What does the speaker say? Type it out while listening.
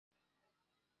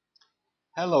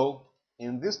Hello,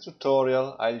 in this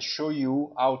tutorial I'll show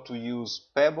you how to use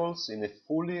pebbles in a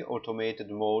fully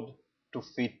automated mode to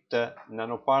fit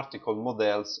nanoparticle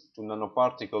models to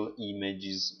nanoparticle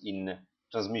images in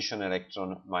transmission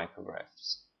electron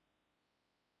micrographs.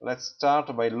 Let's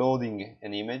start by loading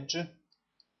an image.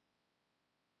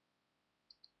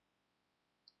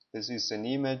 This is an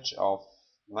image of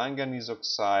manganese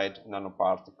oxide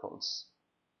nanoparticles.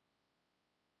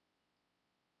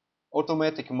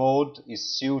 Automatic mode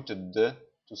is suited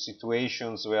to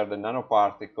situations where the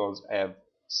nanoparticles have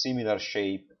similar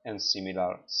shape and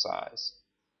similar size.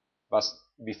 But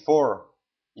before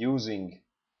using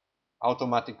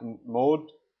automatic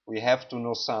mode, we have to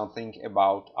know something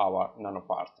about our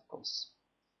nanoparticles.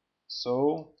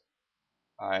 So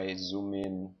I zoom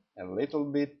in a little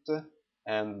bit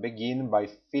and begin by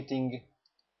fitting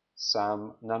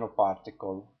some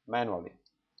nanoparticle manually.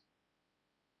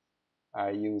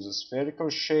 I use a spherical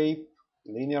shape,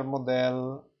 linear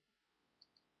model,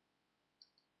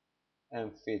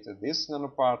 and fit this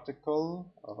nanoparticle.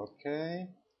 Okay.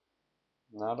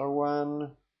 Another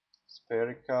one,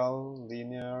 spherical,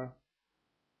 linear,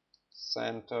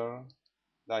 center,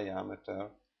 diameter.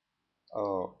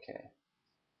 Okay.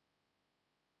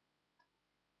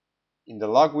 In the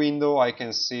log window I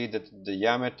can see that the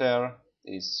diameter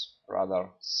is rather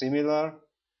similar,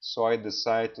 so I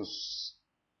decide to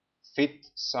fit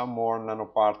some more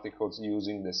nanoparticles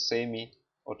using the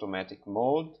semi-automatic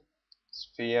mode.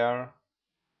 Sphere,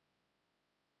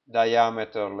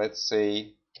 diameter, let's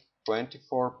say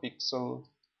 24 pixel,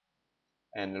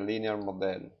 and a linear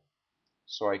model.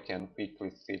 So I can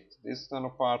quickly fit this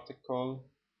nanoparticle,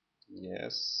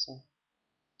 yes,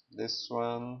 this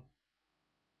one,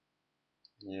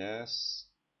 yes,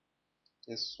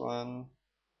 this one,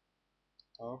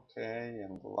 okay,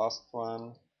 and the last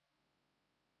one,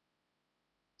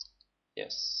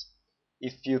 yes.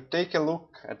 If you take a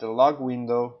look at the log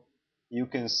window, you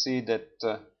can see that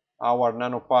our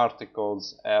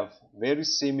nanoparticles have very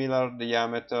similar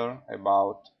diameter,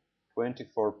 about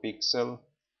 24 pixel,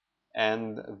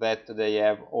 and that they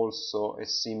have also a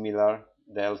similar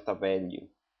delta value.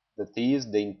 That is,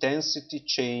 the intensity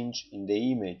change in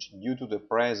the image due to the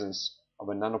presence of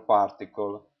a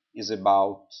nanoparticle is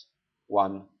about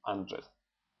 100.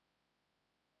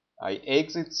 I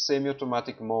exit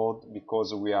semi-automatic mode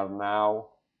because we are now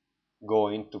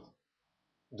going to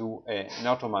do an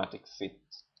automatic fit.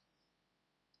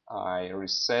 I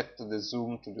reset the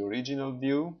zoom to the original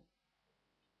view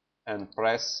and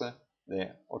press the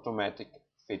automatic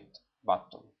fit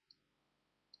button.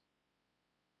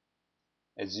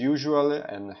 As usual,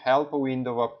 an help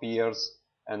window appears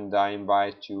and I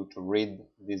invite you to read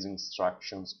these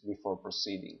instructions before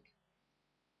proceeding.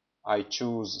 I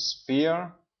choose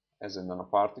sphere as a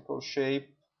nanoparticle shape,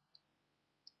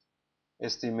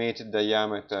 estimated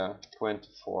diameter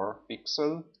 24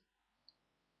 pixel,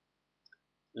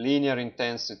 linear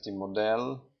intensity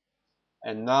model,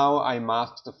 and now I'm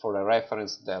asked for a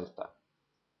reference delta.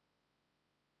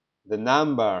 The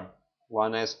number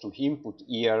one has to input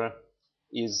here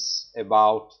is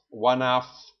about 1/2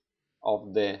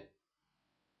 of the,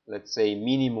 let's say,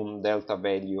 minimum delta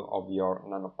value of your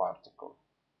nanoparticle.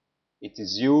 It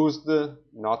is used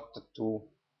not to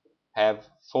have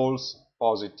false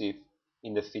positive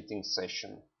in the fitting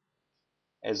session.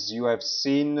 As you have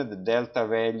seen, the delta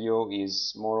value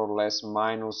is more or less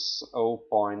minus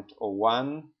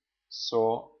 0.01,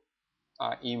 so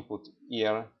I input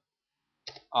here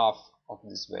half of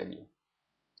this value.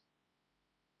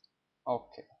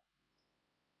 Okay.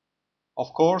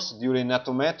 Of course, during an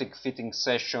automatic fitting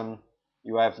session,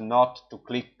 you have not to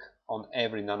click on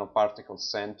every nanoparticle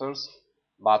centers,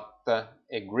 but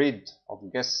a grid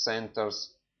of guest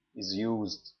centers is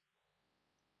used.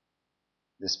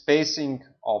 The spacing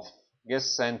of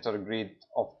guest center grid,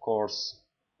 of course,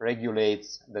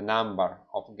 regulates the number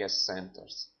of guest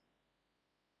centers.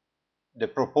 The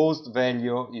proposed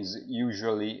value is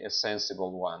usually a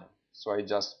sensible one, so I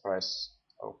just press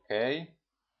OK.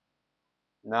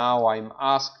 Now I'm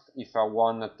asked if I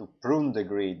want to prune the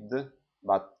grid,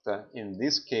 but in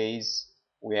this case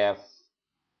we have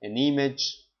an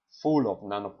image full of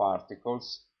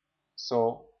nanoparticles,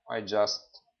 so I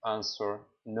just answer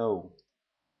no.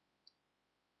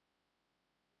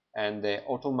 And the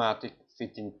automatic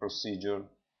fitting procedure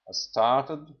has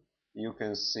started. You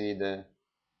can see the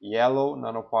yellow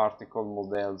nanoparticle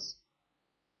models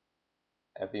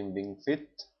having been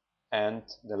fit, and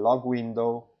the log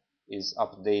window is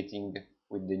updating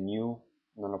with the new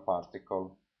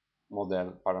nanoparticle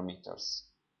model parameters.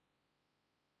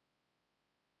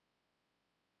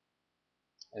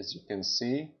 As you can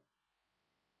see,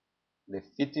 The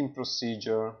fitting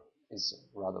procedure is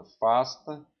rather fast,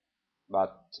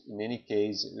 but in any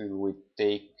case it will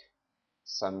take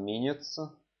some minutes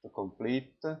to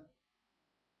complete,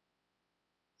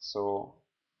 so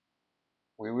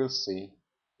we will see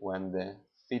when the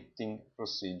fitting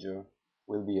procedure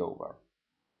will be over.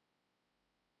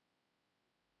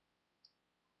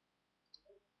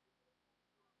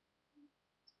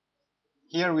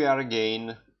 Here we are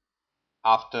again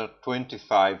after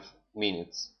 25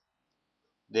 minutes.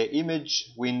 The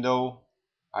image window,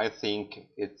 I think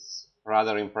it's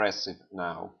rather impressive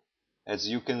now. As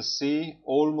you can see,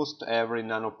 almost every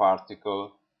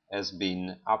nanoparticle has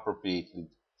been appropriately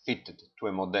fitted to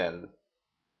a model.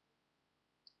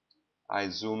 I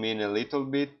zoom in a little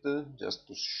bit just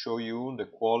to show you the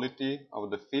quality of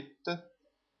the fit.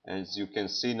 As you can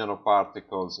see,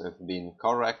 nanoparticles have been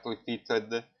correctly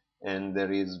fitted, and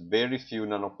there is very few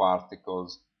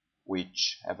nanoparticles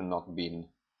which have not been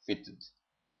fitted.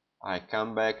 I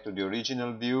come back to the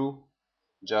original view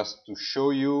just to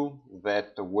show you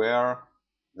that where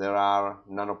there are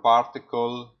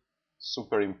nanoparticles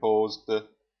superimposed,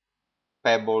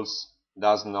 pebbles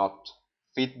does not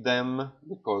fit them,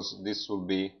 because this will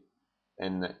be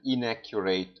an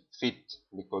inaccurate fit,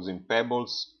 because in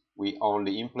pebbles we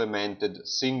only implemented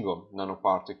single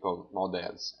nanoparticle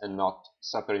models and not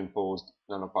superimposed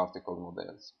nanoparticle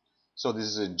models. So this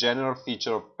is a general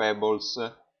feature of pebbles.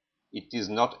 It is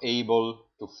not able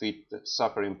to fit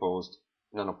superimposed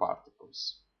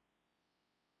nanoparticles.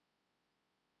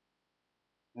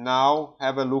 Now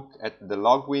have a look at the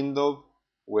log window,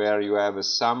 where you have a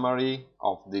summary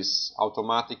of this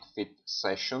automatic fit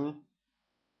session.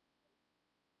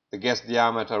 The gas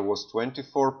diameter was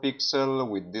 24 pixels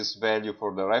with this value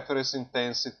for the reference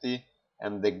intensity,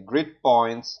 and the grid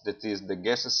points, that is the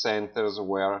gas centers,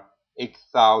 were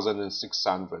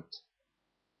 8600.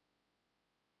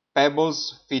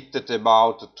 Pebbles fitted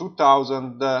about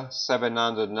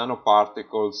 2700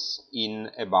 nanoparticles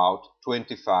in about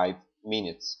 25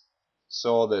 minutes.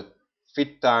 So the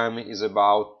fit time is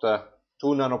about 2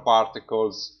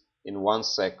 nanoparticles in 1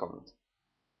 second.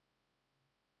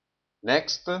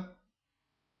 Next,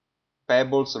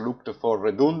 Pebbles looked for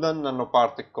redundant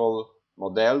nanoparticle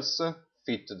models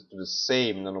fitted to the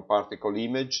same nanoparticle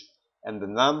image, and the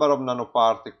number of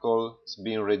nanoparticles has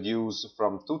been reduced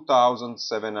from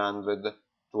 2700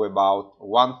 to about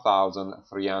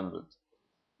 1300.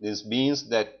 This means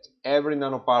that every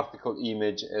nanoparticle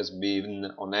image has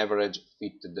been on average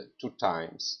fitted 2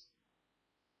 times.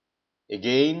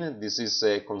 Again, this is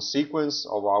a consequence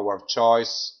of our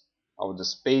choice of the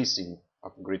spacing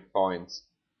of grid points.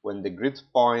 When the grid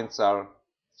points are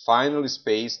finely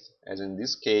spaced, as in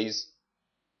this case,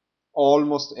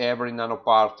 almost every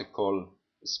nanoparticle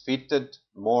is fitted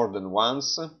more than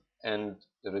once, and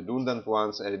the redundant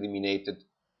ones are eliminated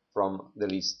from the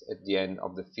list at the end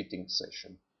of the fitting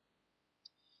session.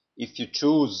 If you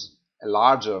choose a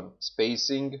larger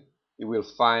spacing, you will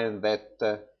find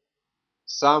that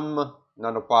some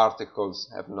nanoparticles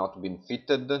have not been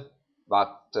fitted,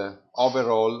 but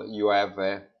overall you have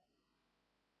a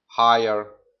higher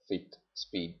fit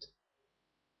speed.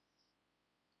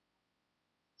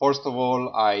 First of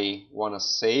all, I want to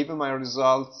save my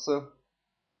results,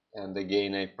 and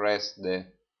again I press the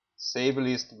Save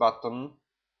List button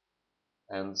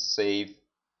and save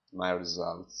my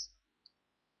results.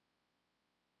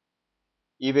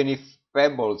 Even if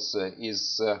Pebbles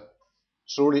is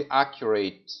truly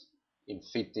accurate in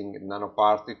fitting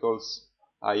nanoparticles,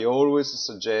 I always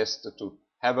suggest to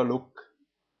have a look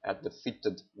at the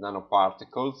fitted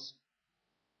nanoparticles.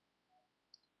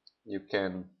 You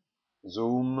can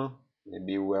zoom,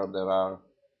 maybe where there are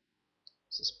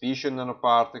suspicious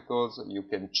nanoparticles, you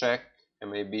can check,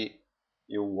 and maybe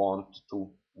you want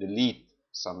to delete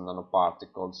some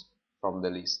nanoparticles from the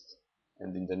list.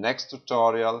 And in the next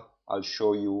tutorial, I'll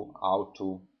show you how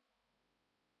to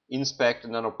inspect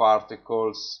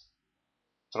nanoparticles,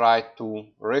 try to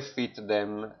refit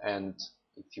them, and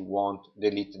if you want,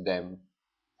 delete them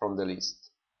from the list.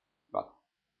 But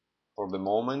for the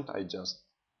moment, I just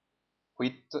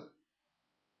quit,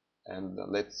 and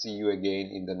let's see you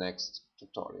again in the next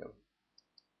tutorial.